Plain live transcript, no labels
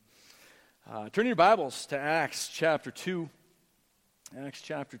Turn your Bibles to Acts chapter 2. Acts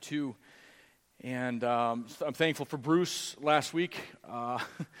chapter 2. And I'm thankful for Bruce last week.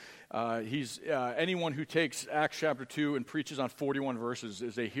 He's anyone who takes Acts chapter 2 and preaches on 41 verses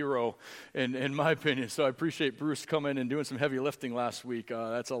is a hero, in my opinion. So I appreciate Bruce coming and doing some heavy lifting last week.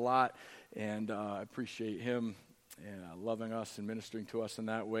 That's a lot, and I appreciate him loving us and ministering to us in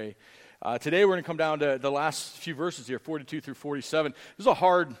that way. Today we're going to come down to the last few verses here, 42 through 47. This is a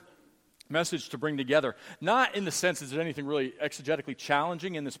hard message to bring together. Not in the sense that there's anything really exegetically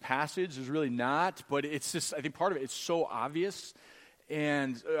challenging in this passage. There's really not, but it's just, I think part of it is so obvious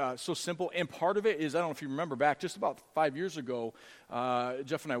and so simple. And part of it is, I don't know if you remember back just about 5 years ago,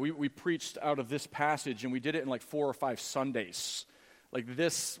 Jeff and I, we preached out of this passage, and we did it in like 4 or 5 Sundays. Like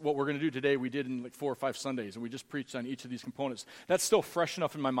this, what we're going to do today, we did in like 4 or 5 Sundays, and we just preached on each of these components. That's still fresh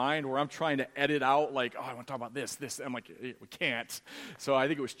enough in my mind where I'm trying to edit out, like, I want to talk about this. I'm like, we can't. So I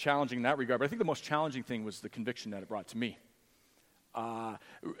think it was challenging in that regard. But I think the most challenging thing was the conviction that it brought to me.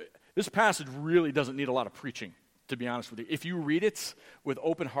 This passage really doesn't need a lot of preaching, to be honest with you. If you read it with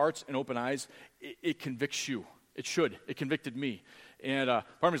open hearts and open eyes, it convicts you. It should. It convicted me. And part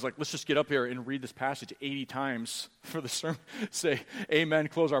of me is like, let's just get up here and read this passage 80 times for the sermon, say amen,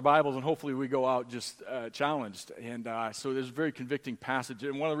 close our Bibles, and hopefully we go out just challenged. And so there's a very convicting passage.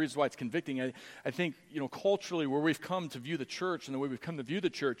 And one of the reasons why it's convicting, I think, culturally, where we've come to view the church and the way we've come to view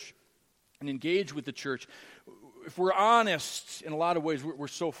the church and engage with the church, if we're honest, in a lot of ways, we're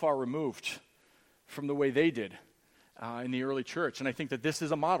so far removed from the way they did in the early church. And I think that this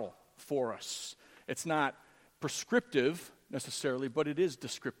is a model for us. It's not prescriptive necessarily, but it is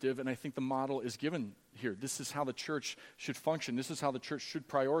descriptive, and I think the model is given here. This is how the church should function. This is how the church should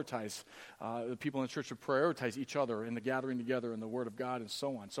prioritize. The people in the church should prioritize each other in the gathering together and the Word of God and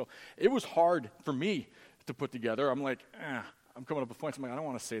so on. So it was hard for me to put together. I'm like, I'm coming up with points. I'm like, I don't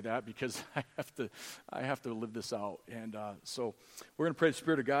want to say that because I have to live this out. And so we're going to pray the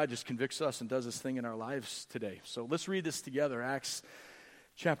Spirit of God just convicts us and does this thing in our lives today. So let's read this together. Acts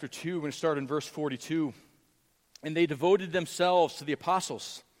chapter 2, we're going to start in verse 42. And they devoted themselves to the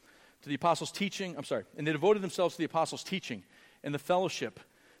apostles' teaching. And they devoted themselves to the apostles' teaching and the fellowship,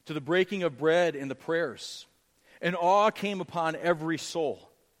 to the breaking of bread and the prayers. And awe came upon every soul.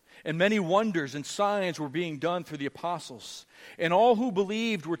 And many wonders and signs were being done through the apostles. And all who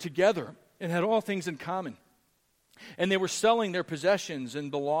believed were together and had all things in common. And they were selling their possessions and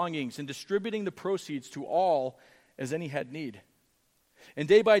belongings and distributing the proceeds to all as any had need. And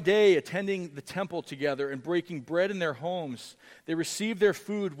day by day, attending the temple together and breaking bread in their homes, they received their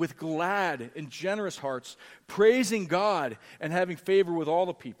food with glad and generous hearts, praising God and having favor with all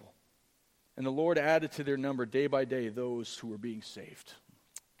the people. And the Lord added to their number day by day those who were being saved.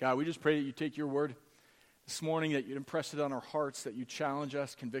 God, we just pray that you take your word this morning, that you impress it on our hearts, that you challenge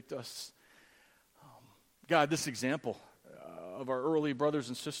us, convict us. God, this example of our early brothers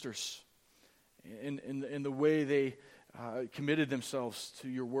and sisters in the way they committed themselves to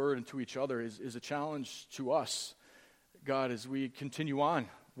your word and to each other is a challenge to us, God, as we continue on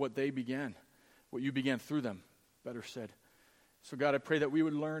what they began, what you began through them, better said. So God, I pray that we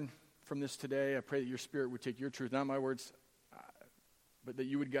would learn from this today. I pray that your Spirit would take your truth, not my words, but that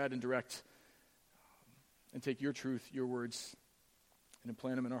you would guide and direct and take your truth, your words, and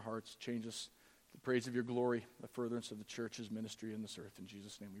implant them in our hearts, change us to the praise of your glory, the furtherance of the church's ministry in this earth. In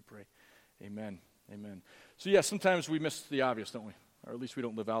Jesus' name we pray. Amen. Amen. So yeah, sometimes we miss the obvious, don't we? Or at least we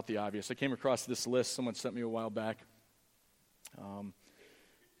don't live out the obvious. I came across this list someone sent me a while back.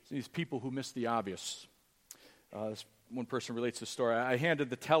 These people who miss the obvious. This one person relates this story. I handed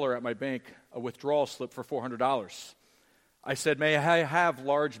the teller at my bank a withdrawal slip for $400. I said, "May I have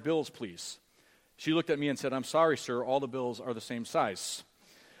large bills, please?" She looked at me and said, "I'm sorry, sir, all the bills are the same size."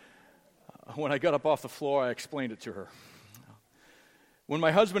 When I got up off the floor, I explained it to her. When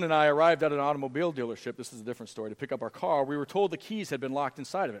my husband and I arrived at an automobile dealership, this is a different story, to pick up our car, we were told the keys had been locked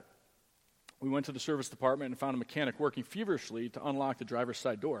inside of it. We went to the service department and found a mechanic working feverishly to unlock the driver's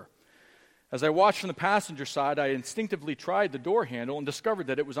side door. As I watched from the passenger side, I instinctively tried the door handle and discovered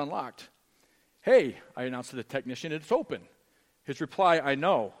that it was unlocked. "Hey," I announced to the technician, "it's open." His reply, "I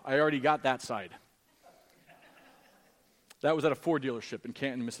know, I already got that side." That was at a Ford dealership in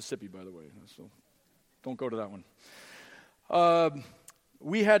Canton, Mississippi, by the way, so don't go to that one.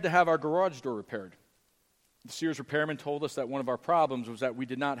 We had to have our garage door repaired. The Sears repairman told us that one of our problems was that we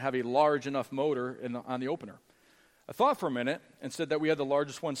did not have a large enough motor on the opener. I thought for a minute and said that we had the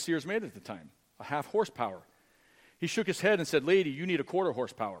largest one Sears made at the time, a 1/2 horsepower. He shook his head and said, "Lady, you need a 1/4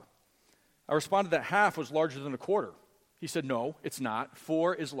 horsepower." I responded that 1/2 was larger than a 1/4. He said, "No, it's not.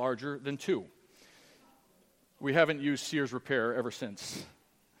 4 is larger than 2. We haven't used Sears repair ever since.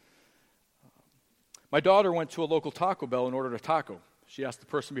 My daughter went to a local Taco Bell and ordered a taco. She asked the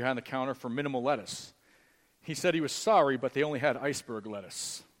person behind the counter for minimal lettuce. He said he was sorry, but they only had iceberg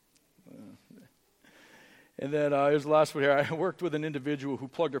lettuce. And then here's the last one here. I worked with an individual who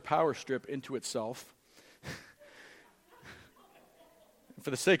plugged her power strip into itself. For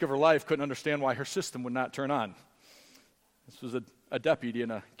the sake of her life, couldn't understand why her system would not turn on. This was a deputy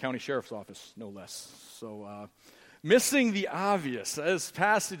in a county sheriff's office, no less. So missing the obvious. This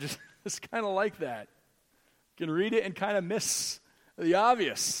passage is kind of like that. You can read it and kind of miss the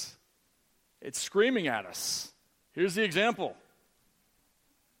obvious. It's screaming at us. Here's the example.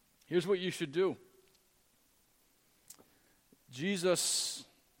 Here's what you should do. Jesus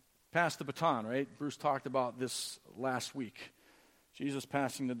passed the baton, right? Bruce talked about this last week. Jesus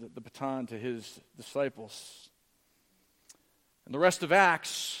passing the baton to his disciples. And the rest of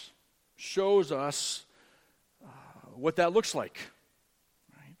Acts shows us what that looks like.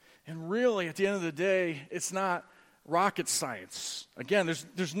 Right? And really, at the end of the day, it's not rocket science. Again,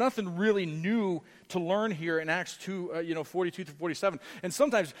 there's nothing really new to learn here in Acts 2, 42 through 47. And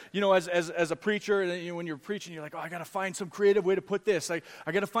sometimes, as a preacher, when you're preaching, you're like, I got to find some creative way to put this. I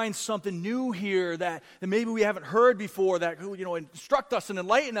got to find something new here that maybe we haven't heard before that, instruct us and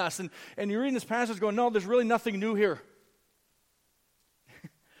enlighten us. And you're reading this passage going, no, there's really nothing new here.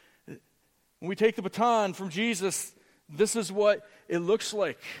 When we take the baton from Jesus, this is what it looks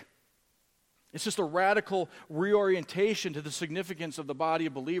like. It's just a radical reorientation to the significance of the body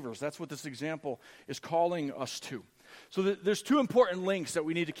of believers. That's what this example is calling us to. So there's two important links that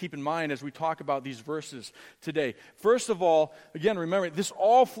we need to keep in mind as we talk about these verses today. First of all, again, remember, this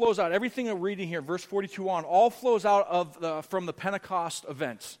all flows out. Everything I'm reading here, verse 42 on, all flows out from the Pentecost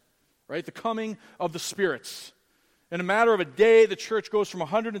event, right? The coming of the spirits. In a matter of a day, the church goes from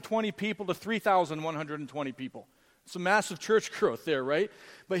 120 people to 3,120 people. It's a massive church growth there, right?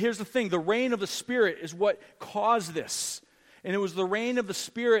 But here's the thing. The reign of the Spirit is what caused this. And it was the reign of the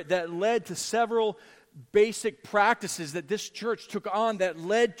Spirit that led to several basic practices that this church took on that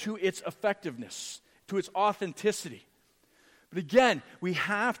led to its effectiveness, to its authenticity. But again, we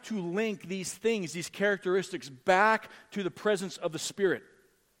have to link these things, these characteristics, back to the presence of the Spirit.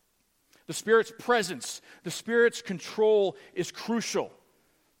 The Spirit's presence, the Spirit's control is crucial.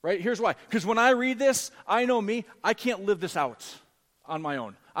 Right? Here's why. Because when I read this, I know me, I can't live this out on my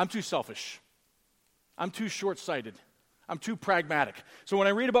own. I'm too selfish. I'm too short-sighted. I'm too pragmatic. So when I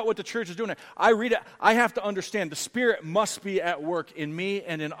read about what the church is doing, I read it, I have to understand the Spirit must be at work in me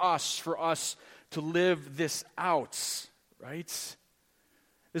and in us for us to live this out. Right?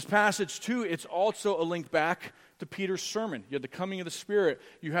 This passage, too, it's also a link back to Peter's sermon. You had the coming of the Spirit.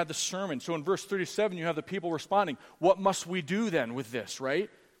 You had the sermon. So in verse 37, you have the people responding, what must we do then with this, right?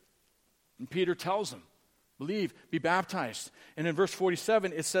 And Peter tells them, believe, be baptized. And in verse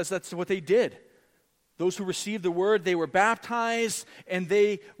 47, it says that's what they did. Those who received the word, they were baptized and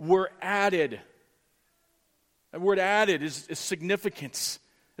they were added. That word added is significance.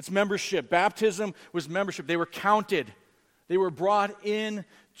 It's membership. Baptism was membership. They were counted. They were brought in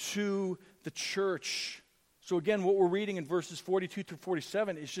to the church. So again, what we're reading in verses 42 through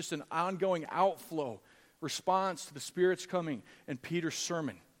 47 is just an ongoing outflow, response to the Spirit's coming and Peter's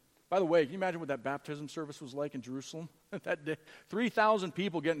sermon. By the way, can you imagine what that baptism service was like in Jerusalem? That day, 3,000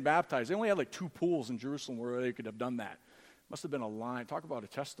 people getting baptized. They only had like 2 pools in Jerusalem where they could have done that. Must have been a line. Talk about a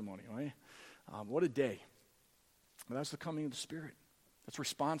testimony, right? What a day. But that's the coming of the Spirit. That's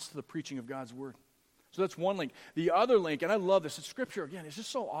response to the preaching of God's word. So that's one link. The other link, and I love this, in Scripture, again, it's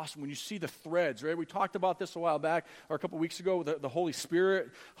just so awesome when you see the threads, right? We talked about this a while back, or a couple weeks ago, the Holy Spirit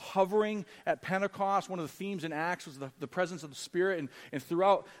hovering at Pentecost. One of the themes in Acts was the presence of the Spirit, and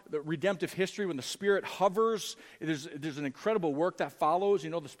throughout the redemptive history, when the Spirit hovers, there's an incredible work that follows.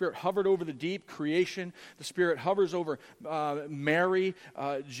 The Spirit hovered over the deep, creation. The Spirit hovers over Mary.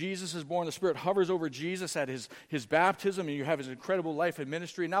 Jesus is born. The Spirit hovers over Jesus at his baptism, and you have his incredible life and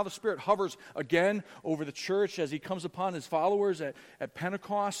ministry. And now the Spirit hovers again over the church as he comes upon his followers at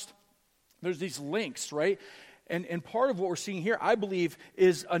Pentecost. There's these links, right? And part of what we're seeing here, I believe,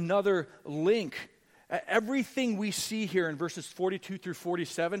 is another link. Everything we see here in verses 42 through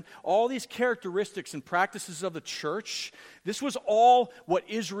 47, all these characteristics and practices of the church, this was all what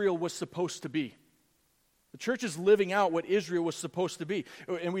Israel was supposed to be. The church is living out what Israel was supposed to be.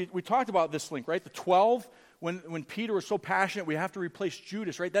 And we talked about this link, right? The 12, when Peter was so passionate, we have to replace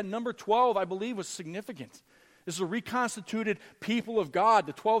Judas, right? That number 12, I believe, was significant. This is a reconstituted people of God,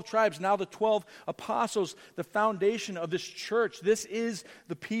 the 12 tribes, now the 12 apostles, the foundation of this church. This is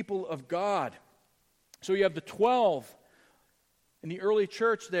the people of God. So you have the 12 in the early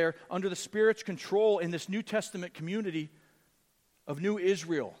church there under the Spirit's control in this New Testament community of New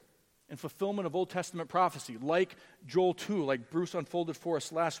Israel. and fulfillment of Old Testament prophecy, like Joel 2, like Bruce unfolded for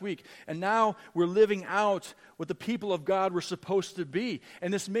us last week. And now we're living out what the people of God were supposed to be.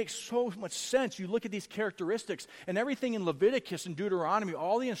 And this makes so much sense. You look at these characteristics and everything in Leviticus and Deuteronomy,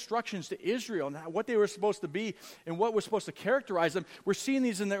 all the instructions to Israel and what they were supposed to be and what was supposed to characterize them. We're seeing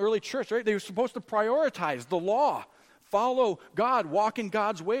these in the early church, right? They were supposed to prioritize the law, follow God, walk in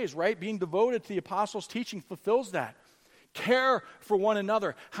God's ways, right? Being devoted to the apostles' teaching fulfills that. Care for one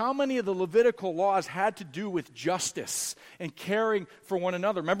another. How many of the Levitical laws had to do with justice and caring for one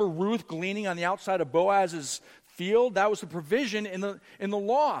another? Remember Ruth gleaning on the outside of Boaz's field? That was a provision in the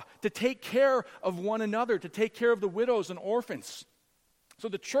law to take care of one another, to take care of the widows and orphans. So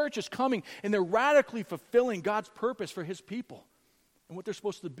the church is coming and they're radically fulfilling God's purpose for his people and what they're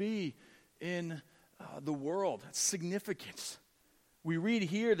supposed to be in the world. That's significant. We read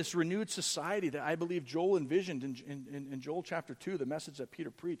here this renewed society that I believe Joel envisioned in Joel chapter 2, the message that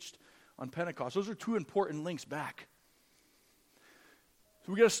Peter preached on Pentecost. Those are two important links back.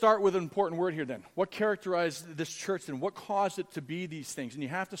 So we got to start with an important word here then. What characterized this church then? What caused it to be these things? And you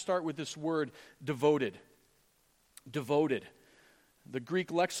have to start with this word devoted. Devoted. The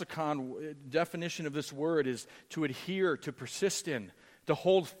Greek lexicon definition of this word is to adhere, to persist in, to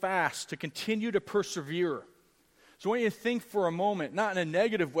hold fast, to continue to persevere. So I want you to think for a moment, not in a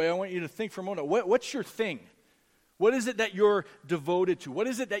negative way, I want you to think for a moment, what's your thing? What is it that you're devoted to? What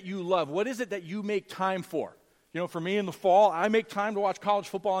is it that you love? What is it that you make time for? You know, for me in the fall, I make time to watch college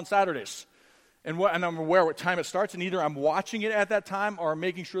football on Saturdays. And I'm aware what time it starts, and either I'm watching it at that time or I'm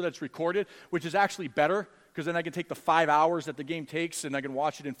making sure that it's recorded, which is actually better, because then I can take the 5 hours that the game takes and I can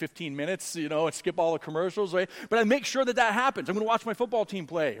watch it in 15 minutes, you know, and skip all the commercials, right? But I make sure that happens. I'm going to watch my football team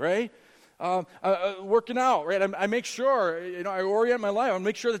play, right? Working out, right? I make sure, you know, I orient my life. I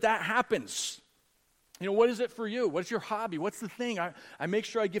make sure that happens. You know, what is it for you? What's your hobby? What's the thing? I make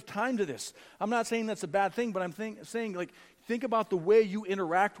sure I give time to this. I'm not saying that's a bad thing, but I'm saying, like, think about the way you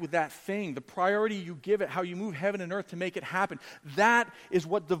interact with that thing, the priority you give it, how you move heaven and earth to make it happen. That is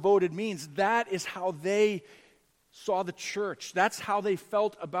what devoted means. That is how they saw the church. That's how they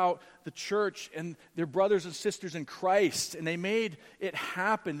felt about the church and their brothers and sisters in Christ. And they made it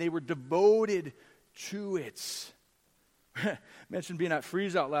happen. They were devoted to it. Mentioned being at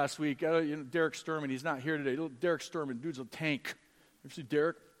Freeze Out last week. Derek Sturman, he's not here today. Derek Sturman, dude's a tank. You see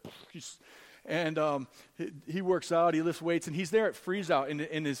Derek? He works out, he lifts weights, and he's there at Freeze Out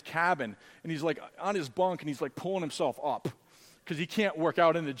in his cabin. And he's like on his bunk and he's like pulling himself up, because he can't work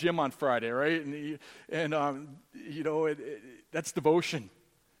out in the gym on Friday, right? That's devotion.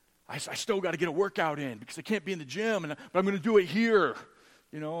 I still got to get a workout in because I can't be in the gym, but I'm going to do it here,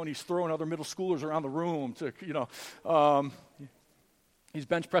 you know. And he's throwing other middle schoolers around the room to, you know. He's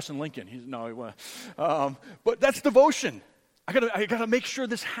bench pressing Lincoln. But that's devotion. I gotta make sure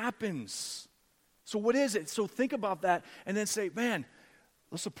this happens. So what is it? So think about that, and then say, man,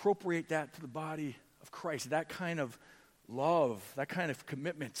 let's appropriate that to the body of Christ. That kind of love, that kind of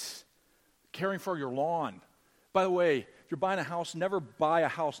commitment, caring for your lawn. By the way, if you're buying a house, never buy a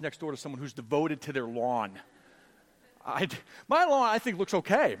house next door to someone who's devoted to their lawn. My lawn, I think, looks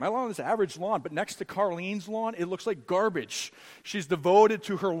okay. My lawn is an average lawn, but next to Carlene's lawn, it looks like garbage. She's devoted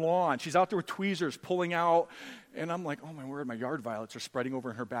to her lawn. She's out there with tweezers pulling out, and I'm like, oh my word, my yard violets are spreading over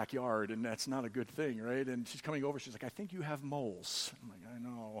in her backyard, and that's not a good thing, right? And she's coming over, she's like, I think you have moles. I'm like, I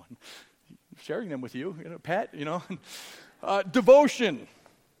know. Sharing them with you, pet, devotion.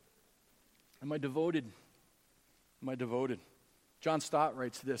 Am I devoted? Am I devoted? John Stott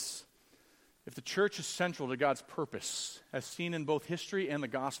writes this: if the church is central to God's purpose, as seen in both history and the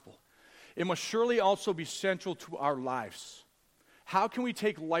gospel, it must surely also be central to our lives. How can we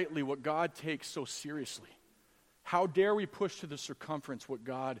take lightly what God takes so seriously? How dare we push to the circumference what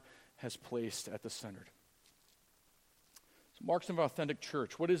God has placed at the center? Marks of an authentic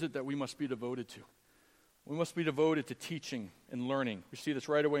church. What is it that we must be devoted to? We must be devoted to teaching and learning. We see this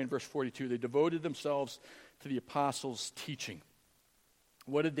right away in verse 42. They devoted themselves to the apostles' teaching.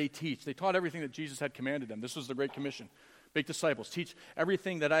 What did they teach? They taught everything that Jesus had commanded them. This was the Great Commission. Make disciples. Teach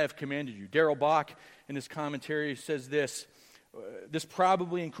everything that I have commanded you. Darrell Bach, in his commentary, says this. This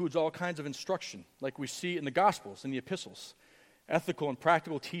probably includes all kinds of instruction, like we see in the Gospels and the epistles. Ethical and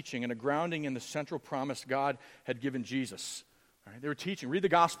practical teaching and a grounding in the central promise God had given Jesus. Right? They were teaching. Read the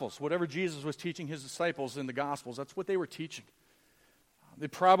Gospels. Whatever Jesus was teaching his disciples in the Gospels, that's what they were teaching. They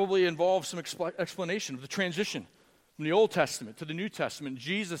probably involved some explanation of the transition from the Old Testament to the New Testament.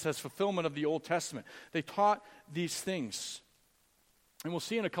 Jesus as fulfillment of the Old Testament. They taught these things. And we'll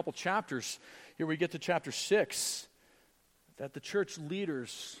see in a couple chapters, here we get to chapter 6, that the church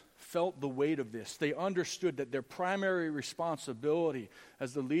leaders felt the weight of this. They understood that their primary responsibility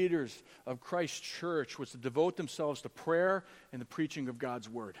as the leaders of Christ's church was to devote themselves to prayer and the preaching of God's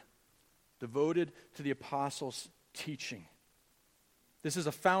word, devoted to the apostles' teaching. This is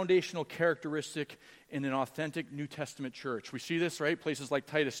a foundational characteristic in an authentic New Testament church. We see this, right? Places like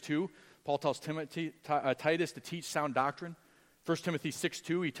Titus 2. Paul tells Titus to teach sound doctrine. 1 Timothy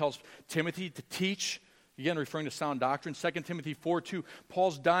 6:2, he tells Timothy to teach, again referring to sound doctrine. 2 Timothy 4:2,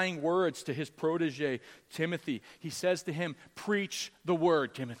 Paul's dying words to his protege, Timothy. He says to him, preach the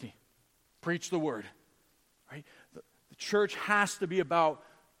word, Timothy. Preach the word. Right? The church has to be about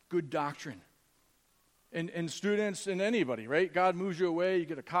good doctrine. And students and anybody, right? God moves you away, you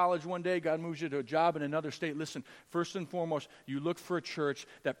get to college one day, God moves you to a job in another state. Listen, first and foremost, you look for a church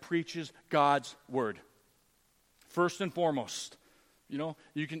that preaches God's word. First and foremost. You know,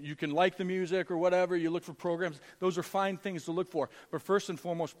 you can like the music or whatever, you look for programs. Those are fine things to look for. But first and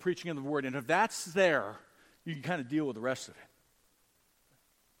foremost, preaching of the word. And if that's there, you can kind of deal with the rest of it.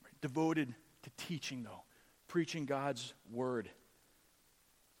 Right? Devoted to teaching, though. Preaching God's word.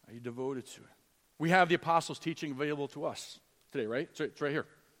 Are you devoted to it? We have the apostles' teaching available to us today, right? It's right here.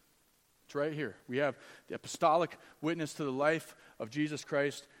 It's right here. We have the apostolic witness to the life of Jesus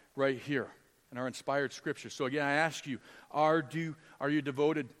Christ right here in our inspired scripture. So again, I ask you, are you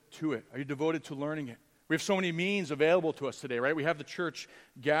devoted to it? Are you devoted to learning it? We have so many means available to us today, right? We have the church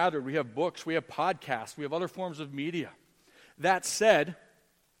gathered. We have books. We have podcasts. We have other forms of media. That said,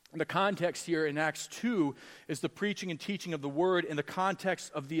 the context here in Acts 2 is the preaching and teaching of the word in the context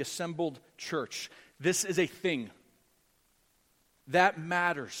of the assembled church. This is a thing. That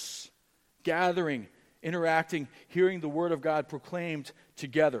matters. Gathering, interacting, hearing the word of God proclaimed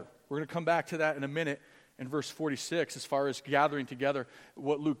together. We're going to come back to that in a minute in verse 46 as far as gathering together.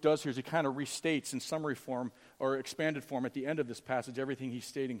 What Luke does here is he kind of restates in summary form or expanded form at the end of this passage everything he's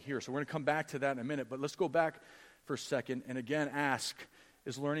stating here. So we're going to come back to that in a minute. But let's go back for a second and again ask,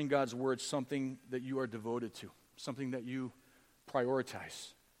 is learning God's word something that you are devoted to, something that you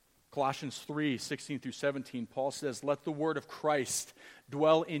prioritize? Colossians 3:16-17, Paul says, let the word of Christ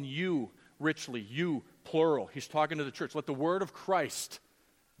dwell in you richly, you, plural. He's talking to the church. Let the word of Christ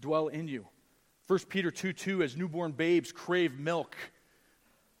dwell in you. 1 Peter 2:2, as newborn babes crave milk,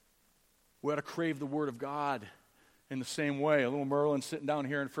 we ought to crave the word of God in the same way. A little Merlin sitting down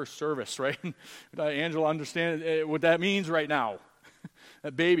here in first service, right? Angela understands what that means right now.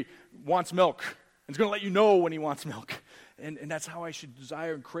 That baby wants milk. And he's going to let you know when he wants milk. And that's how I should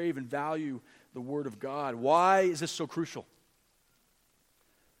desire and crave and value the word of God. Why is this so crucial?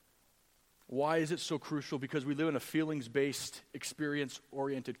 Why is it so crucial? Because we live in a feelings-based,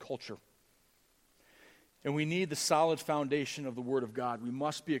 experience-oriented culture. And we need the solid foundation of the Word of God. We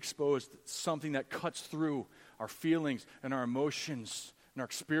must be exposed to something that cuts through our feelings and our emotions and our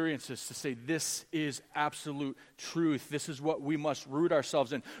experiences to say this is absolute truth. This is what we must root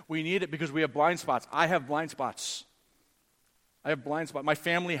ourselves in. We need it because we have blind spots. I have blind spots. I have blind spots. My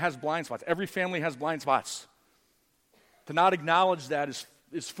family has blind spots. Every family has blind spots. To not acknowledge that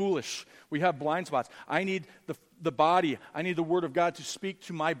is foolish. We have blind spots. I need the body. I need the Word of God to speak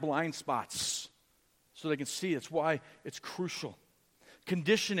to my blind spots so they can see. That's why it's crucial.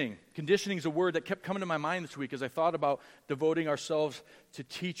 Conditioning. Conditioning is a word that kept coming to my mind this week as I thought about devoting ourselves to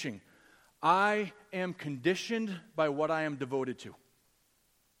teaching. I am conditioned by what I am devoted to.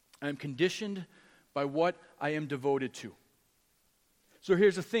 I am conditioned by what I am devoted to. So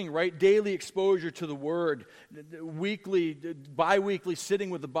here's the thing, right? Daily exposure to the Word, weekly, bi-weekly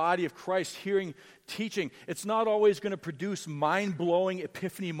sitting with the body of Christ, hearing teaching. It's not always going to produce mind-blowing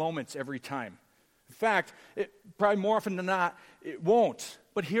epiphany moments every time. In fact, probably more often than not, it won't.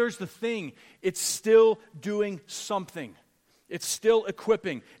 But here's the thing. It's still doing something. It's still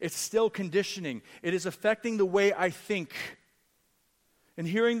equipping. It's still conditioning. It is affecting the way I think. And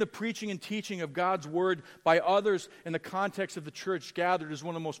hearing the preaching and teaching of God's Word by others in the context of the church gathered is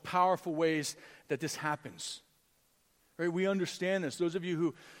one of the most powerful ways that this happens. Right? We understand this. Those of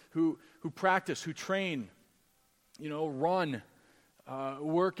you who practice, who train, run,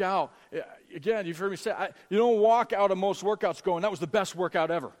 work out. Again, you've heard me say, you don't walk out of most workouts going, that was the best workout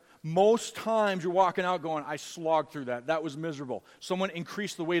ever. Most times you're walking out going, I slogged through that. That was miserable. Someone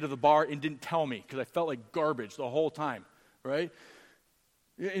increased the weight of the bar and didn't tell me because I felt like garbage the whole time, right?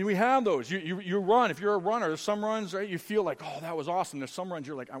 And we have those. You run. If you're a runner, there's some runs, right, you feel like, oh, that was awesome. There's some runs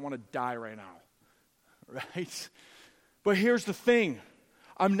you're like, I want to die right now, right? But here's the thing.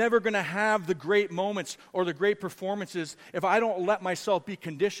 I'm never going to have the great moments or the great performances if I don't let myself be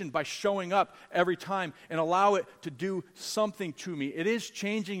conditioned by showing up every time and allow it to do something to me. It is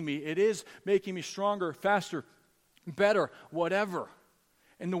changing me. It is making me stronger, faster, better, whatever.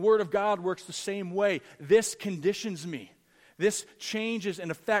 And the Word of God works the same way. This conditions me. This changes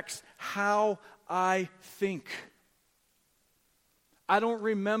and affects how I think. I don't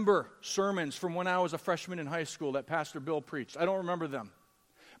remember sermons from when I was a freshman in high school that Pastor Bill preached. I don't remember them.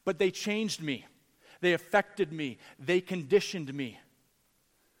 But they changed me. They affected me. They conditioned me.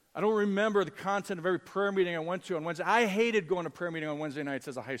 I don't remember the content of every prayer meeting I went to on Wednesday. I hated going to prayer meeting on Wednesday nights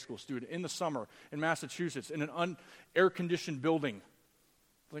as a high school student in the summer in Massachusetts in an air-conditioned building.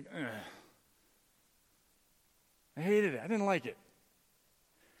 Like, I hated it. I didn't like it.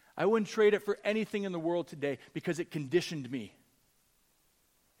 I wouldn't trade it for anything in the world today because it conditioned me.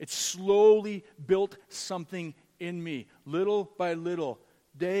 It slowly built something in me, little by little,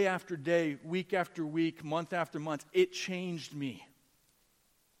 day after day, week after week, month after month. It changed me.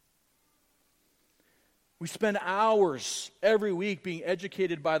 We spend hours every week being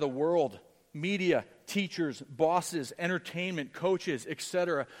educated by the world, media, teachers, bosses, entertainment, coaches,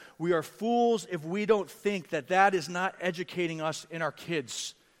 etc. We are fools if we don't think that that is not educating us in our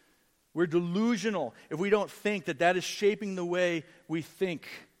kids. We're delusional if we don't think that that is shaping the way we think.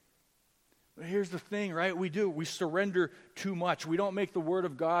 But here's the thing, right? We surrender too much. We don't make the Word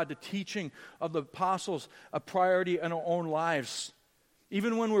of God, the teaching of the apostles, a priority in our own lives.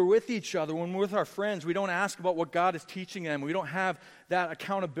 Even when we're with each other, when we're with our friends, we don't ask about what God is teaching them. We don't have that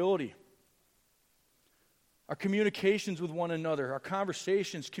accountability. Our communications with one another, our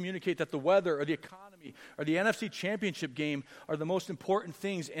conversations communicate that the weather or the economy or the NFC Championship game are the most important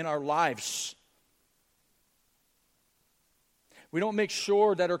things in our lives. We don't make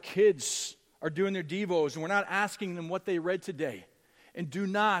sure that our kids are doing their devos and we're not asking them what they read today. And do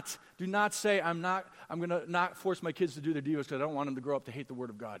not say, I'm going to not force my kids to do their devos because I don't want them to grow up to hate the Word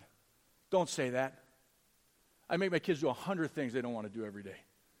of God. Don't say that. I make my kids do 100 things they don't want to do every day.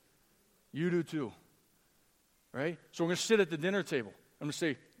 You do too. Right? So we're going to sit at the dinner table. I'm going to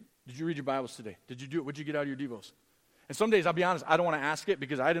say, did you read your Bibles today? Did you do it? What did you get out of your devos? And some days, I'll be honest, I don't want to ask it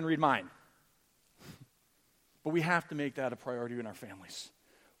because I didn't read mine. But we have to make that a priority in our families.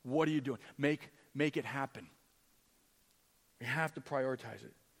 What are you doing? Make it happen. We have to prioritize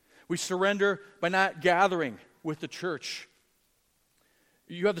it. We surrender by not gathering with the church.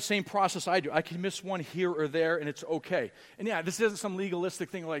 You have the same process I do. I can miss one here or there, and it's okay. And yeah, this isn't some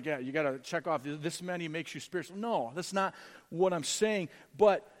legalistic thing like, yeah, you got to check off this many makes you spiritual. No, that's not what I'm saying.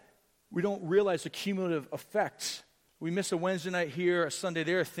 But we don't realize the cumulative effects. We miss a Wednesday night here, a Sunday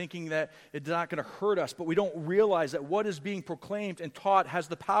there, thinking that it's not going to hurt us. But we don't realize that what is being proclaimed and taught has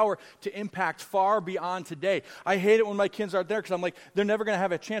the power to impact far beyond today. I hate it when my kids aren't there because I'm like, they're never going to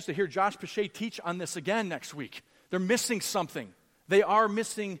have a chance to hear Josh Pache teach on this again next week. They're missing something. They are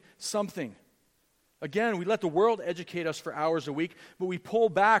missing something. Again, we let the world educate us for hours a week, but we pull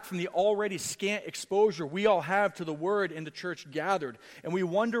back from the already scant exposure we all have to the Word in the church gathered. And we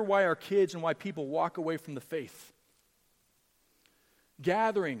wonder why our kids and why people walk away from the faith.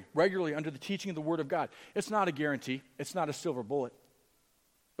 Gathering regularly under the teaching of the Word of God. It's not a guarantee. It's not a silver bullet.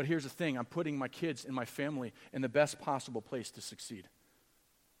 But here's the thing. I'm putting my kids and my family in the best possible place to succeed.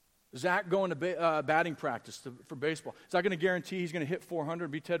 Zach going to batting practice for baseball. Is that going to guarantee he's going to hit 400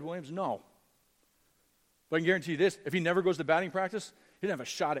 and be Ted Williams? No. But I can guarantee you this. If he never goes to batting practice, he doesn't have a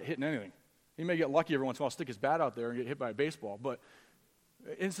shot at hitting anything. He may get lucky every once in a while, stick his bat out there and get hit by a baseball. But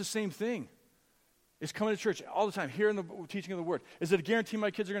it's the same thing. It's coming to church all the time, hearing the teaching of the Word. Is it a guarantee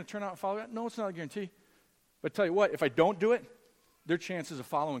my kids are going to turn out and follow God? No, it's not a guarantee. But tell you what, if I don't do it, their chances of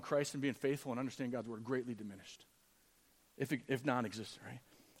following Christ and being faithful and understanding God's Word are greatly diminished, if non-existent, right?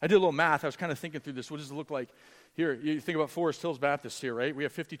 I did a little math. I was kind of thinking through this. What does it look like? Here, you think about Forest Hills Baptist here, right? We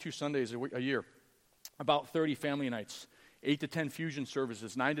have 52 Sundays a year, about 30 family nights, 8 to 10 fusion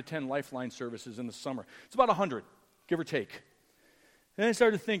services, 9 to 10 lifeline services in the summer. It's about 100, give or take. And then I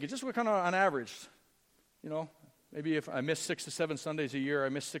started thinking, just what kind of on average, maybe if I miss 6 to 7 Sundays a year, I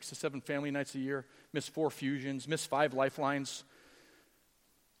miss 6 to 7 family nights a year, miss 4 fusions, miss 5 lifelines,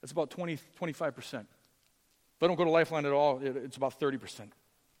 that's about 25%. If I don't go to Lifeline at all, it's about 30%.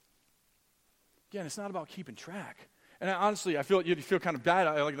 Again, it's not about keeping track. And honestly, you feel kind of bad.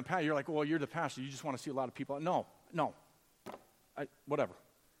 Like in the past, you're like, well, you're the pastor. You just want to see a lot of people. No. Whatever.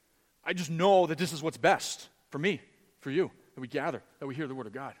 I just know that this is what's best for me, for you, that we gather, that we hear the Word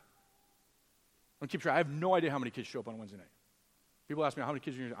of God. I keep track. I have no idea how many kids show up on Wednesday night. People ask me, how many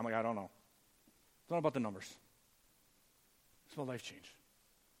kids are you? I'm like, I don't know. It's not about the numbers. It's about life change.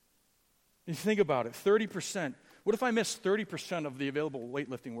 You think about it, 30%. What if I miss 30% of the available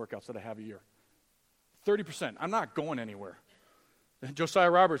weightlifting workouts that I have a year? 30%. I'm not going anywhere. Josiah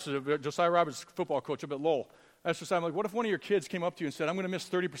Roberts, football coach up at Lowell. I'm like, what if one of your kids came up to you and said, I'm going to miss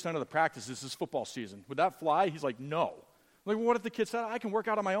 30% of the practice this football season? Would that fly? He's like, no. Like, what if the kid said, I can work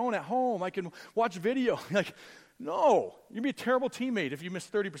out on my own at home, I can watch video? Like, no, you'd be a terrible teammate if you miss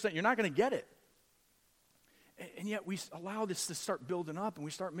 30%. You're not going to get it. And yet we allow this to start building up, and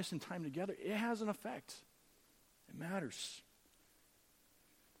we start missing time together. It has an effect. It matters.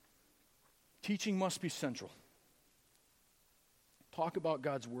 Teaching must be central. Talk about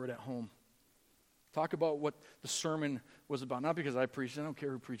God's word at home. Talk about what the sermon was about. Not because I preached. I don't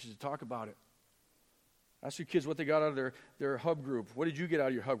care who preaches. Talk about it. Ask your kids what they got out of their hub group. What did you get out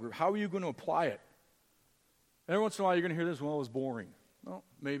of your hub group? How are you going to apply it? And every once in a while you're going to hear this, well, it was boring. Well,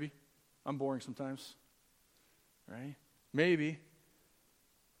 maybe. I'm boring sometimes. Right? Maybe.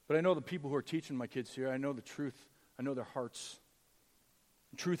 But I know the people who are teaching my kids here. I know the truth. I know their hearts.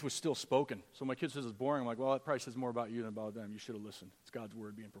 The truth was still spoken. So my kid says it's boring. I'm like, well, it probably says more about you than about them. You should have listened. It's God's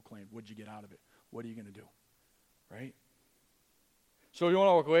word being proclaimed. What did you get out of it? What are you going to do? Right? So you want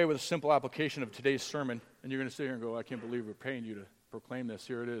to walk away with a simple application of today's sermon, and you're going to sit here and go, I can't believe we're paying you to proclaim this.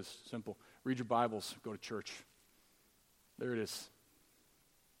 Here it is. Simple. Read your Bibles. Go to church. There it is.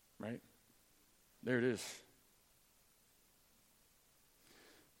 Right? There it is.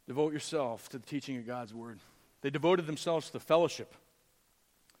 Devote yourself to the teaching of God's word. They devoted themselves to the fellowship.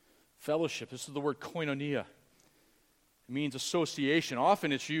 Fellowship. This is the word koinonia. It means association.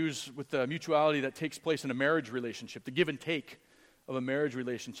 Often it's used with the mutuality that takes place in a marriage relationship, the give and take of a marriage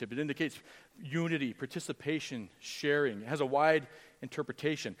relationship. It indicates unity, participation, sharing. It has a wide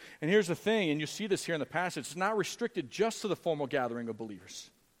interpretation. And here's the thing, and you see this here in the passage, it's not restricted just to the formal gathering of believers.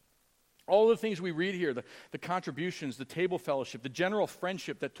 All the things we read here, the contributions, the table fellowship, the general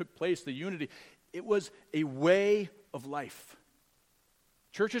friendship that took place, the unity, it was a way of life.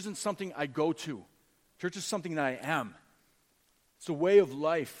 Church isn't something I go to. Church is something that I am. It's a way of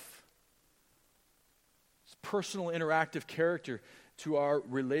life. It's personal, interactive character to our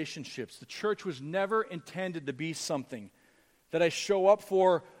relationships. The church was never intended to be something that I show up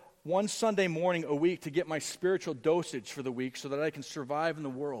for one Sunday morning a week to get my spiritual dosage for the week so that I can survive in the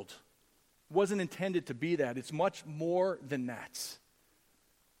world. It wasn't intended to be that. It's much more than that.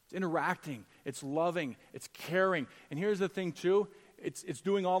 It's interacting. It's loving. It's caring. And here's the thing, too. It's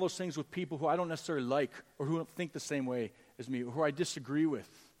doing all those things with people who I don't necessarily like or who don't think the same way as me, or who I disagree with.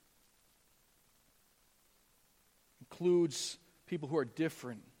 Includes people who are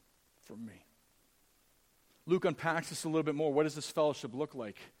different from me. Luke unpacks this a little bit more. What does this fellowship look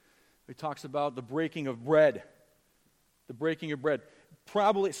like? He talks about the breaking of bread. The breaking of bread.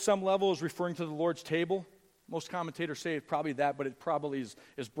 Probably at some level is referring to the Lord's table. Most commentators say it's probably that, but it probably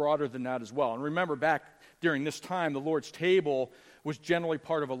is broader than that as well. And remember, back during this time, the Lord's table was generally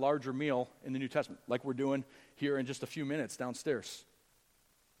part of a larger meal in the New Testament, like we're doing here in just a few minutes downstairs.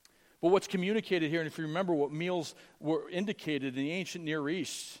 But what's communicated here, and if you remember what meals were indicated in the ancient Near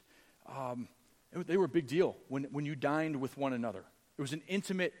East, they were a big deal when you dined with one another. It was an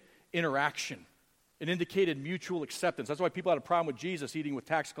intimate interaction. It indicated mutual acceptance. That's why people had a problem with Jesus eating with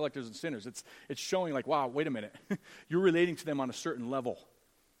tax collectors and sinners. It's showing like, wow, wait a minute. You're relating to them on a certain level.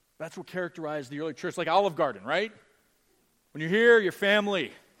 That's what characterized the early church, like Olive Garden, right? When you're here, your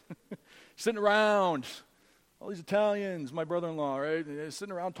family, sitting around, all these Italians, my brother-in-law, right? They're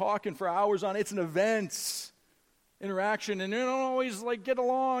sitting around talking for hours on it. It's an event, interaction, and you don't always like get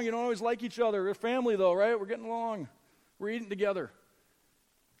along. You don't always like each other. We're family, though, right? We're getting along. We're eating together.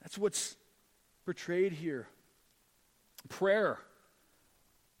 That's what's portrayed here. Prayer.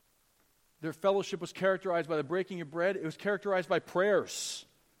 Their fellowship was characterized by the breaking of bread. It was characterized by prayers.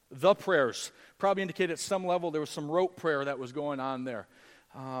 The prayers. Probably indicated at some level there was some rote prayer that was going on there.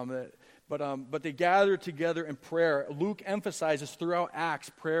 But they gathered together in prayer. Luke emphasizes throughout Acts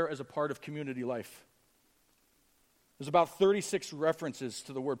prayer as a part of community life. There's about 36 references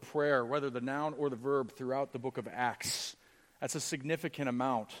to the word prayer, whether the noun or the verb, throughout the book of Acts. That's a significant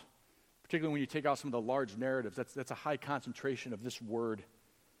amount, particularly when you take out some of the large narratives. That's a high concentration of this word.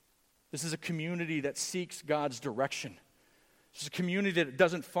 This is a community that seeks God's direction. This is a community that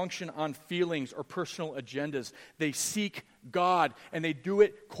doesn't function on feelings or personal agendas. They seek God, and they do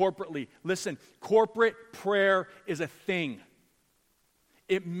it corporately. Listen, corporate prayer is a thing.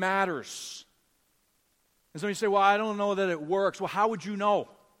 It matters. And some of you say, well, I don't know that it works. Well, how would you know?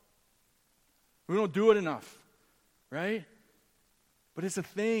 We don't do it enough, right? But it's a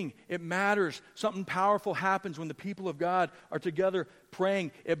thing. It matters. Something powerful happens when the people of God are together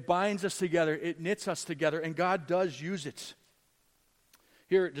praying. It binds us together. It knits us together, and God does use it.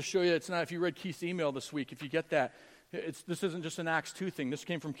 Here, to show you, it's not, if you read Keith's email this week, if you get that, this isn't just an Acts 2 thing. This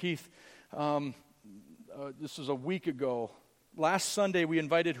came from Keith. This was a week ago. Last Sunday, we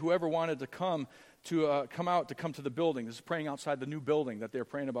invited whoever wanted to come to the building. This is praying outside the new building that they're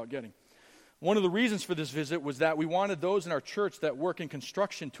praying about getting. One of the reasons for this visit was that we wanted those in our church that work in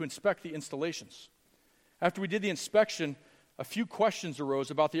construction to inspect the installations. After we did the inspection, a few questions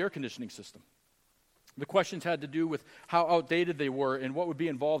arose about the air conditioning system. The questions had to do with how outdated they were and what would be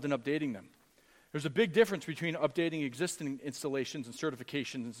involved in updating them. There's a big difference between updating existing installations and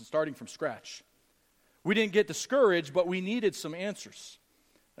certifications and starting from scratch. We didn't get discouraged, but we needed some answers.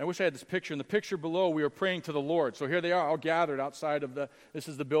 I wish I had this picture. In the picture below, we were praying to the Lord. So here they are all gathered outside of this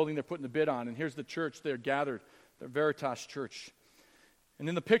is the building they're putting the bid on. And here's the church they're gathered, the Veritas Church. And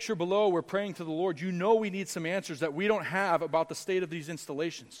in the picture below, we're praying to the Lord. You know we need some answers that we don't have about the state of these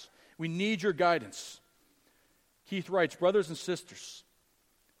installations. We need your guidance. Keith writes, brothers and sisters,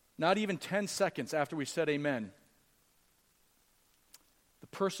 not even 10 seconds after we said amen, the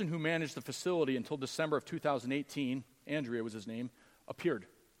person who managed the facility until December of 2018, Andrea was his name, appeared.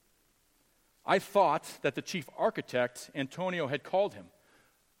 I thought that the chief architect, Antonio, had called him,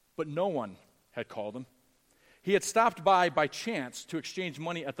 but no one had called him. He had stopped by chance to exchange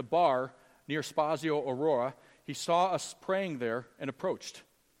money at the bar near Spazio Aurora. He saw us praying there and approached.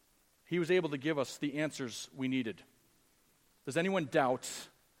 He was able to give us the answers we needed. Does anyone doubt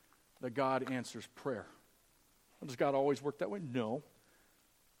that God answers prayer? Does God always work that way? No.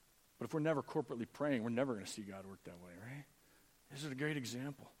 But if we're never corporately praying, we're never going to see God work that way, right? This is a great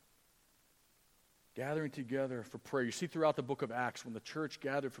example. Gathering together for prayer. You see throughout the book of Acts, when the church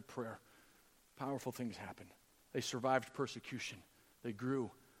gathered for prayer, powerful things happened. They survived persecution. They grew,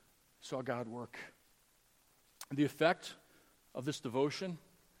 saw God work. The effect of this devotion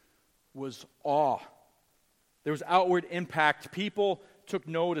was awe. There was outward impact. People took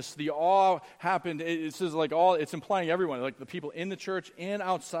notice. The awe happened. It's implying everyone, like the people in the church and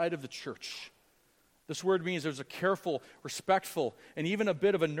outside of the church. This word means there's a careful, respectful, and even a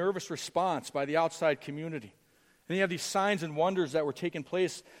bit of a nervous response by the outside community. And you have these signs and wonders that were taking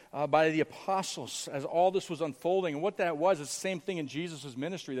place by the apostles as all this was unfolding. And what that was is the same thing in Jesus'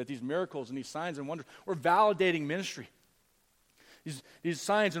 ministry, that these miracles and these signs and wonders were validating ministry. These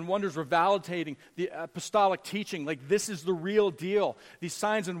signs and wonders were validating the apostolic teaching, like this is the real deal. These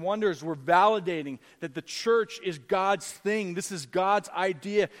signs and wonders were validating that the church is God's thing. This is God's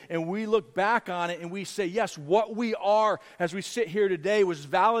idea. And we look back on it and we say, yes, what we are as we sit here today was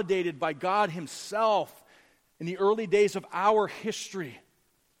validated by God himself in the early days of our history.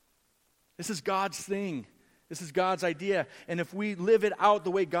 This is God's thing. This is God's idea. And if we live it out the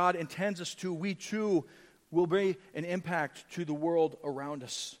way God intends us to, we too will bring an impact to the world around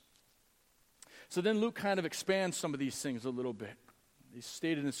us. So then Luke kind of expands some of these things a little bit. He's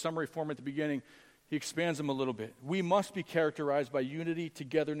stated in summary form at the beginning. He expands them a little bit. We must be characterized by unity,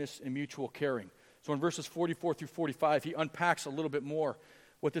 togetherness, and mutual caring. So in verses 44 through 45, he unpacks a little bit more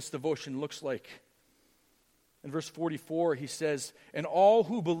what this devotion looks like. In verse 44, he says, and all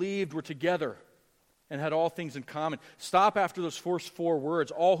who believed were together and had all things in common. Stop after those first four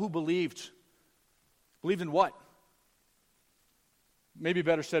words. All who believed. Believed in what? Maybe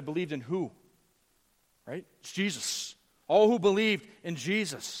better said, believed in who? Right? It's Jesus. All who believed in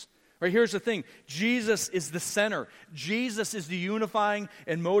Jesus. Right, here's the thing. Jesus is the center. Jesus is the unifying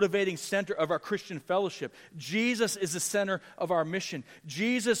and motivating center of our Christian fellowship. Jesus is the center of our mission.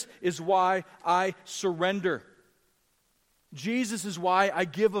 Jesus is why I surrender. Jesus is why I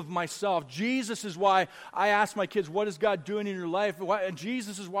give of myself. Jesus is why I ask my kids, what is God doing in your life? And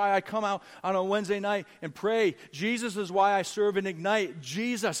Jesus is why I come out on a Wednesday night and pray. Jesus is why I serve and ignite.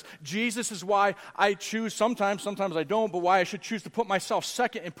 Jesus is why I choose, sometimes I don't, but why I should choose to put myself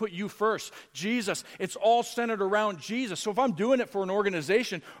second and put you first. Jesus. It's all centered around Jesus. So if I'm doing it for an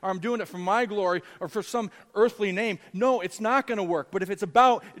organization, or I'm doing it for my glory, or for some earthly name, no, it's not going to work. But if it's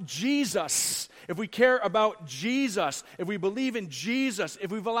about Jesus, if we care about Jesus, if we believe in Jesus,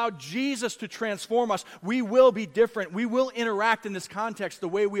 if we've allowed Jesus to transform us, we will be different. We will interact in this context the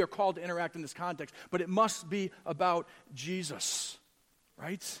way we are called to interact in this context. But it must be about Jesus,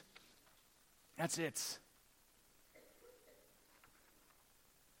 right? That's it.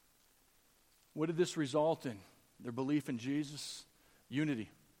 What did this result in? Their belief in Jesus? Unity.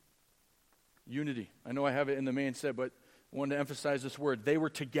 Unity. I know I have it in the main set, but I wanted to emphasize this word. They were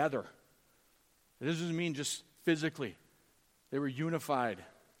together. This doesn't mean just physically. They were unified.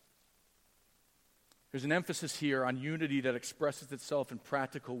 There's an emphasis here on unity that expresses itself in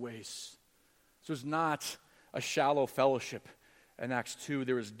practical ways. So it's not a shallow fellowship in Acts 2.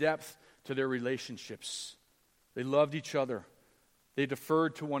 There was depth to their relationships. They loved each other. They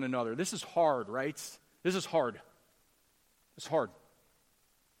deferred to one another. This is hard, right? This is hard. It's hard.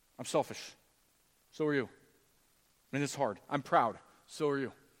 I'm selfish. So are you. And it's hard. I'm proud. So are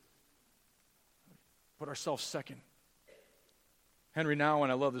you. Put ourselves second. Henry Nouwen,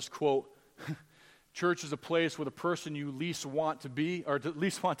 I love this quote. Church is a place where the person you least want to be, or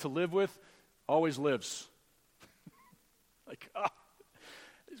least want to live with, always lives. Like,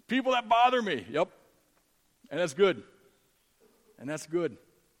 these people that bother me. Yep. And that's good. And that's good.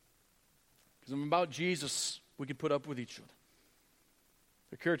 Because I'm about Jesus, we can put up with each other.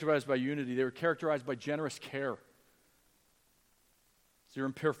 They're characterized by unity. They were characterized by generous care. These are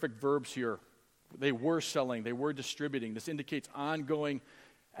imperfect verbs here. They were selling. They were distributing. This indicates ongoing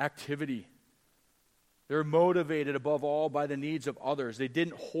activity. They're motivated above all by the needs of others. They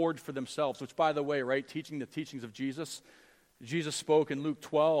didn't hoard for themselves, which, by the way, right, teaching the teachings of Jesus, Jesus spoke in Luke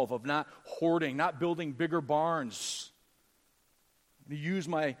 12 of not hoarding, not building bigger barns. To use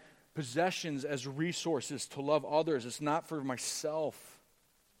my possessions as resources to love others. It's not for myself.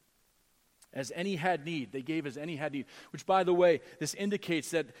 As any had need, they gave as any had need. Which, by the way, this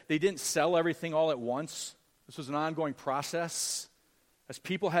indicates that they didn't sell everything all at once. This was an ongoing process. As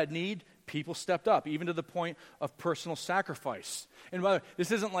people had need, people stepped up, even to the point of personal sacrifice. And by the way,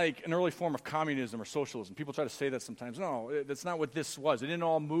 this isn't like an early form of communism or socialism. People try to say that sometimes. No, that's not what this was. They didn't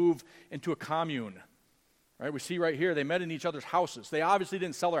all move into a commune. Right? We see right here, they met in each other's houses. They obviously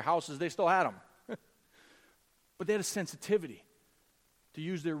didn't sell their houses. They still had them. But they had a sensitivity to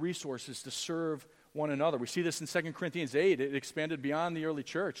use their resources to serve one another. We see this in 2 Corinthians 8. It expanded beyond the early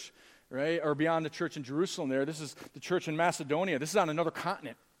church, right? Or beyond the church in Jerusalem there. This is the church in Macedonia. This is on another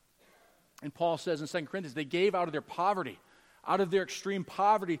continent. And Paul says in 2 Corinthians, they gave out of their poverty. Out of their extreme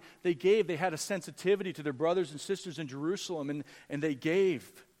poverty, they gave. They had a sensitivity to their brothers and sisters in Jerusalem, and they gave.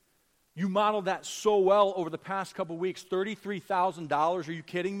 You modeled that so well over the past couple weeks. $33,000, are you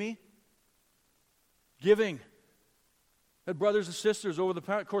kidding me? Giving. Had brothers and sisters over the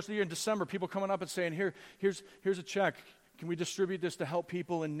course of the year in December, people coming up and saying, here's a check. Can we distribute this to help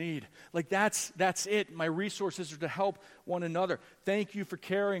people in need? Like, that's it. My resources are to help one another. Thank you for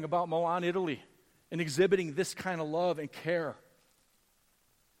caring about Milan, Italy, and exhibiting this kind of love and care.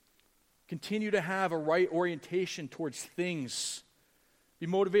 Continue to have a right orientation towards things. Be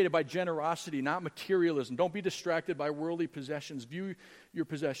motivated by generosity, not materialism. Don't be distracted by worldly possessions. View your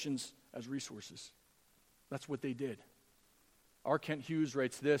possessions as resources. That's what they did. R. Kent Hughes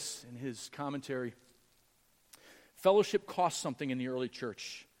writes this in his commentary. Fellowship cost something in the early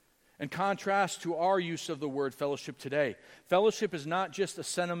church. In contrast to our use of the word fellowship today, fellowship is not just a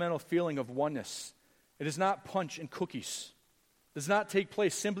sentimental feeling of oneness. It is not punch and cookies. It does not take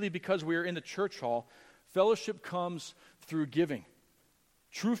place simply because we are in the church hall. Fellowship comes through giving.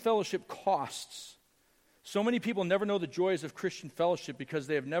 True fellowship costs. So many people never know the joys of Christian fellowship because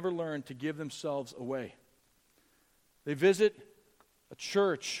they have never learned to give themselves away. They visit a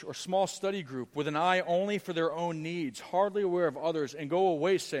church or small study group with an eye only for their own needs, hardly aware of others, and go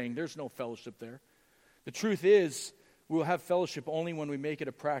away saying there's no fellowship there. The truth is, we will have fellowship only when we make it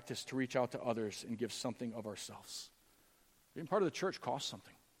a practice to reach out to others and give something of ourselves. Being part of the church costs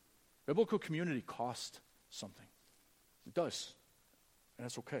something. Biblical community costs something. It does. And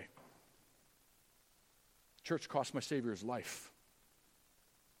that's okay. Church cost my Savior's life.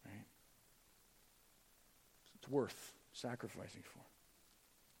 Right? It's worth sacrificing for.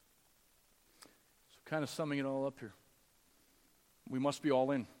 So kind of summing it all up here. We must be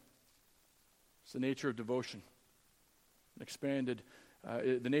all in. It's the nature of devotion. Expanded.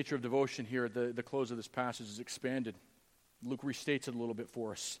 The nature of devotion here at the close of this passage is expanded. Luke restates it a little bit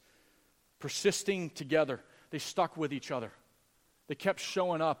for us. Persisting together. They stuck with each other. They kept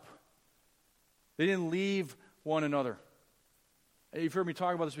showing up. They didn't leave one another. You've heard me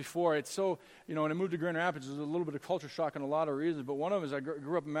talk about this before. It's so, when I moved to Grand Rapids, there was a little bit of culture shock in a lot of reasons, but one of them is I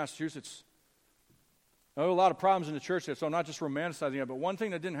grew up in Massachusetts. There were a lot of problems in the church there, so I'm not just romanticizing it, but one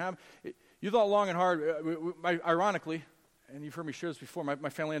thing that didn't happen, you thought long and hard, ironically, and you've heard me share this before, my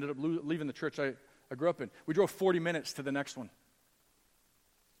family ended up leaving the church I grew up in. We drove 40 minutes to the next one.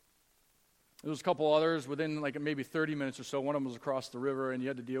 There was a couple others within maybe 30 minutes or so. One of them was across the river, and you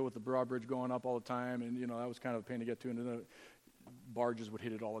had to deal with the drawbridge going up all the time, and that was kind of a pain to get to. And then the barges would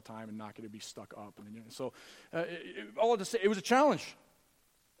hit it all the time and knock it to be stuck up. And so, all to say, it was a challenge.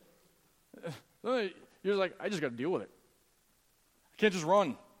 You're like, I just got to deal with it. I can't just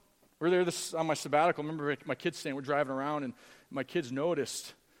run. We're there on my sabbatical. I remember my kids saying we're driving around, and my kids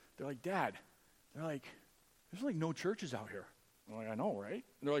noticed. They're like, Dad. They're like, there's no churches out here. I'm like, I know, right? And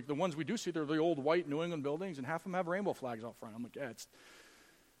they're like, the ones we do see, they're the old white New England buildings, and half of them have rainbow flags out front. I'm like, yeah, it's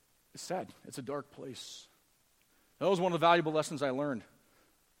sad. It's a dark place. That was one of the valuable lessons I learned.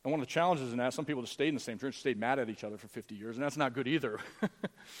 And one of the challenges in that, some people just stayed in the same church, stayed mad at each other for 50 years, and that's not good either.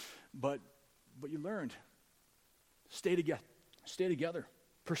 But you learned. Stay together.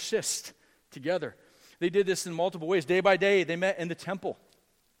 Persist together. They did this in multiple ways. Day by day, they met in the temple.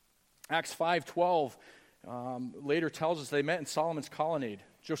 Acts 5:12 later tells us they met in Solomon's colonnade.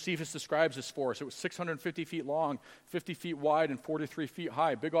 Josephus describes this for us. It was 650 feet long, 50 feet wide, and 43 feet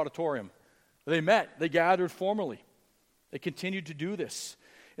high. Big auditorium. They met. They gathered formally. They continued to do this.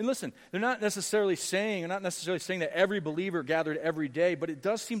 And listen, they're not necessarily saying that every believer gathered every day, but it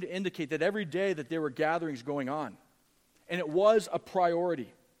does seem to indicate that every day that there were gatherings going on. And it was a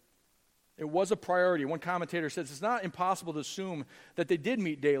priority. It was a priority. One commentator says it's not impossible to assume that they did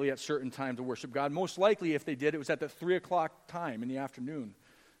meet daily at certain times to worship God. Most likely, if they did, it was at the 3 o'clock time in the afternoon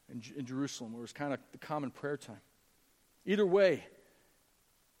in Jerusalem, where it was kind of the common prayer time. Either way,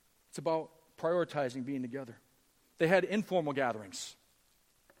 it's about prioritizing being together. They had informal gatherings.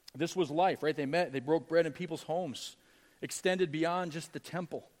 This was life, right? They met, they broke bread in people's homes, extended beyond just the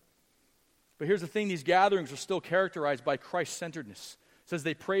temple. But here's the thing, these gatherings are still characterized by Christ-centeredness. It says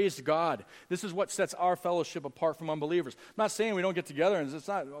they praised God. This is what sets our fellowship apart from unbelievers. I'm not saying we don't get together, and it's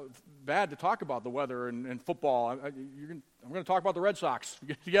not bad to talk about the weather and football. I'm going to talk about the Red Sox. We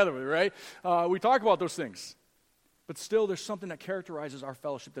get together with it, right? We talk about those things. But still, there's something that characterizes our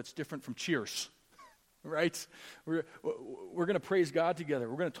fellowship that's different from cheers, right? We're going to praise God together.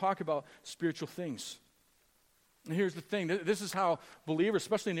 We're going to talk about spiritual things. And here's the thing. This is how believers,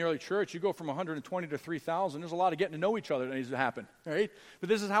 especially in the early church, you go from 120 to 3,000. There's a lot of getting to know each other that needs to happen, right? But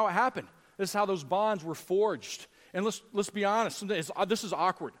this is how it happened. This is how those bonds were forged. And let's be honest. This is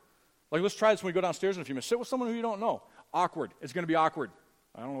awkward. Like, let's try this when we go downstairs in a few minutes. Sit with someone who you don't know. Awkward. It's going to be awkward.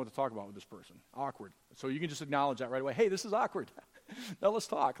 I don't know what to talk about with this person. Awkward. So you can just acknowledge that right away. Hey, this is awkward. Now let's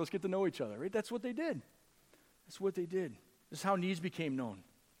talk. Let's get to know each other, right? That's what they did. That's what they did. This is how needs became known.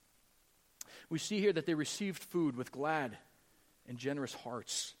 We see here that they received food with glad and generous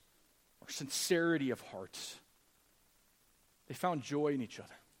hearts, or sincerity of hearts. They found joy in each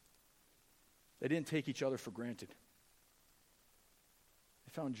other. They didn't take each other for granted.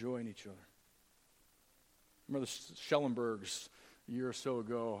 They found joy in each other. Remember the Schellenbergs a year or so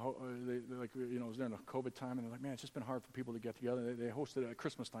ago? It was during the COVID time, and they're like, man, it's just been hard for people to get together. They hosted at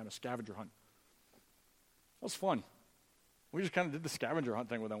Christmas time a scavenger hunt. That was fun. We just kind of did the scavenger hunt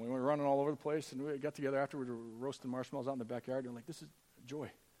thing with them. We went running all over the place, and we got together afterwards. We were roasting marshmallows out in the backyard. And like, this is joy.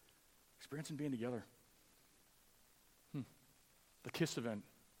 Experiencing being together. The KISS event.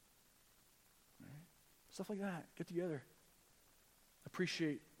 Right? Stuff like that. Get together.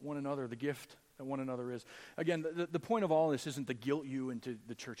 Appreciate one another, the gift that one another is. Again, the point of all this isn't to guilt you into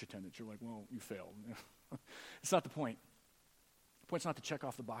the church attendance. You're like, well, you failed. It's not the point. The point's not to check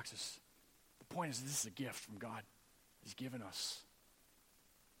off the boxes. The point is this is a gift from God. He's given us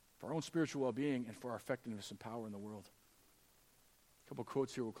for our own spiritual well-being and for our effectiveness and power in the world. A couple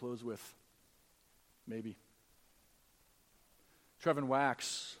quotes here we'll close with. Maybe. Trevin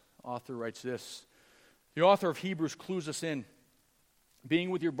Wax, author, writes this. The author of Hebrews clues us in.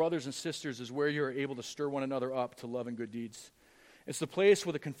 Being with your brothers and sisters is where you are able to stir one another up to love and good deeds. It's the place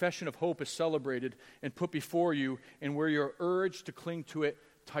where the confession of hope is celebrated and put before you, and where you're urged to cling to it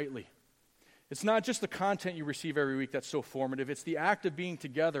tightly. It's not just the content you receive every week that's so formative. It's the act of being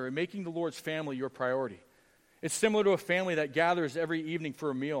together and making the Lord's family your priority. It's similar to a family that gathers every evening for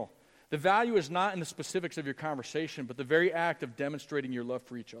a meal. The value is not in the specifics of your conversation, but the very act of demonstrating your love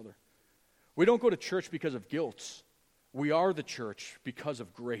for each other. We don't go to church because of guilt. We are the church because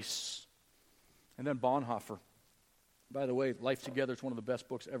of grace. And then Bonhoeffer. By the way, Life Together is one of the best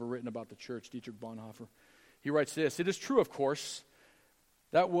books ever written about the church, Dietrich Bonhoeffer. He writes this, it is true, of course,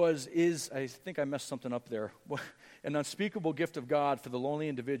 I think I messed something up there. An unspeakable gift of God for the lonely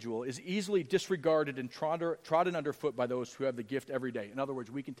individual is easily disregarded and trodden underfoot by those who have the gift every day. In other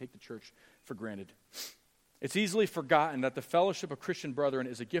words, we can take the church for granted. It's easily forgotten that the fellowship of Christian brethren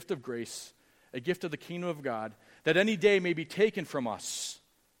is a gift of grace, a gift of the kingdom of God, that any day may be taken from us,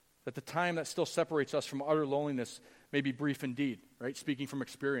 that the time that still separates us from utter loneliness may be brief indeed, right? Speaking from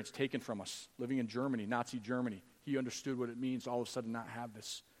experience, taken from us, living in Germany, Nazi Germany. He understood what it means to all of a sudden not have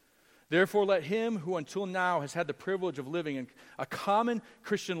this. Therefore, let him who until now has had the privilege of living in a common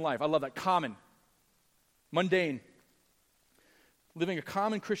Christian life, I love that, common, mundane, living a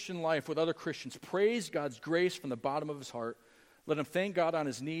common Christian life with other Christians, praise God's grace from the bottom of his heart. Let him thank God on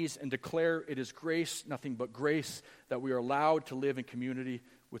his knees and declare it is grace, nothing but grace, that we are allowed to live in community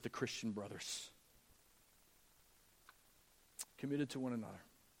with the Christian brothers. Committed to one another.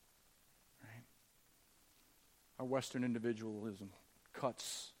 Our Western individualism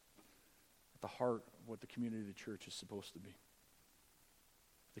cuts at the heart of what the community of the church is supposed to be.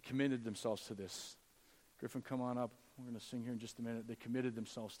 They committed themselves to this. Griffin, come on up. We're going to sing here in just a minute. They committed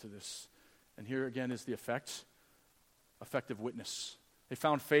themselves to this. And here again is the effective witness. They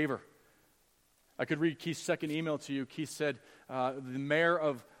found favor. I could read Keith's second email to you. Keith said, the mayor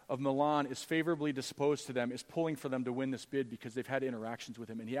of of Milan is favorably disposed to them, is pulling for them to win this bid because they've had interactions with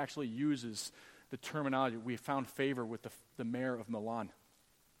him. And he actually uses the terminology, we found favor with the mayor of Milan.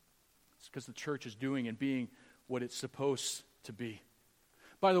 It's because the church is doing and being what it's supposed to be.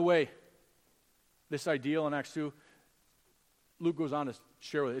 By the way, this ideal in Acts 2, Luke goes on to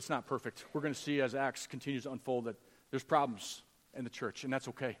share with it, it's not perfect. We're going to see as Acts continues to unfold that there's problems in the church, and that's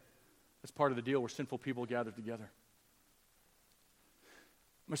okay. That's part of the deal. We're sinful people gathered together.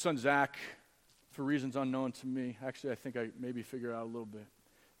 My son Zach, for reasons unknown to me, actually I think I maybe figured out a little bit.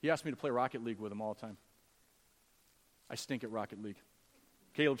 He asked me to play Rocket League with him all the time. I stink at Rocket League.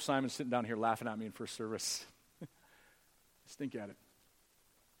 Caleb Simon's sitting down here laughing at me in first service. I stink at it.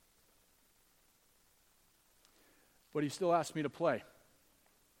 But he still asked me to play.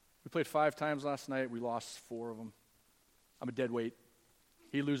 We played 5 times last night. We lost 4 of them. I'm a dead weight.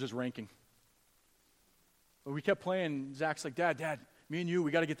 He loses ranking. But we kept playing. Zach's like, Dad, me and you,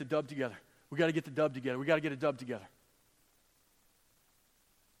 we got to get the dub together. We got to get the dub together. We got to get a dub together.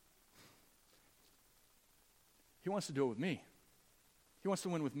 He wants to do it with me. He wants to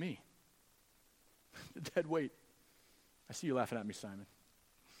win with me. The dead weight. I see you laughing at me, Simon.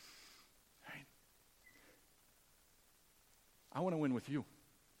 Right? I want to win with you.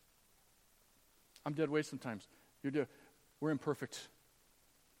 I'm dead weight sometimes. We're imperfect.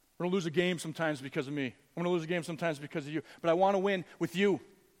 We're going to lose a game sometimes because of me. I'm going to lose a game sometimes because of you. But I want to win with you.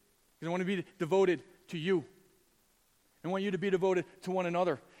 Because I want to be devoted to you. I want you to be devoted to one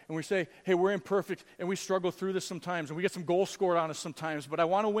another. And we say, hey, we're imperfect, and we struggle through this sometimes, and we get some goals scored on us sometimes, but I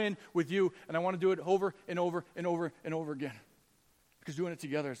want to win with you, and I want to do it over and over and over and over again. Because doing it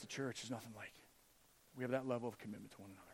together as the church is nothing like it. We have that level of commitment to one another.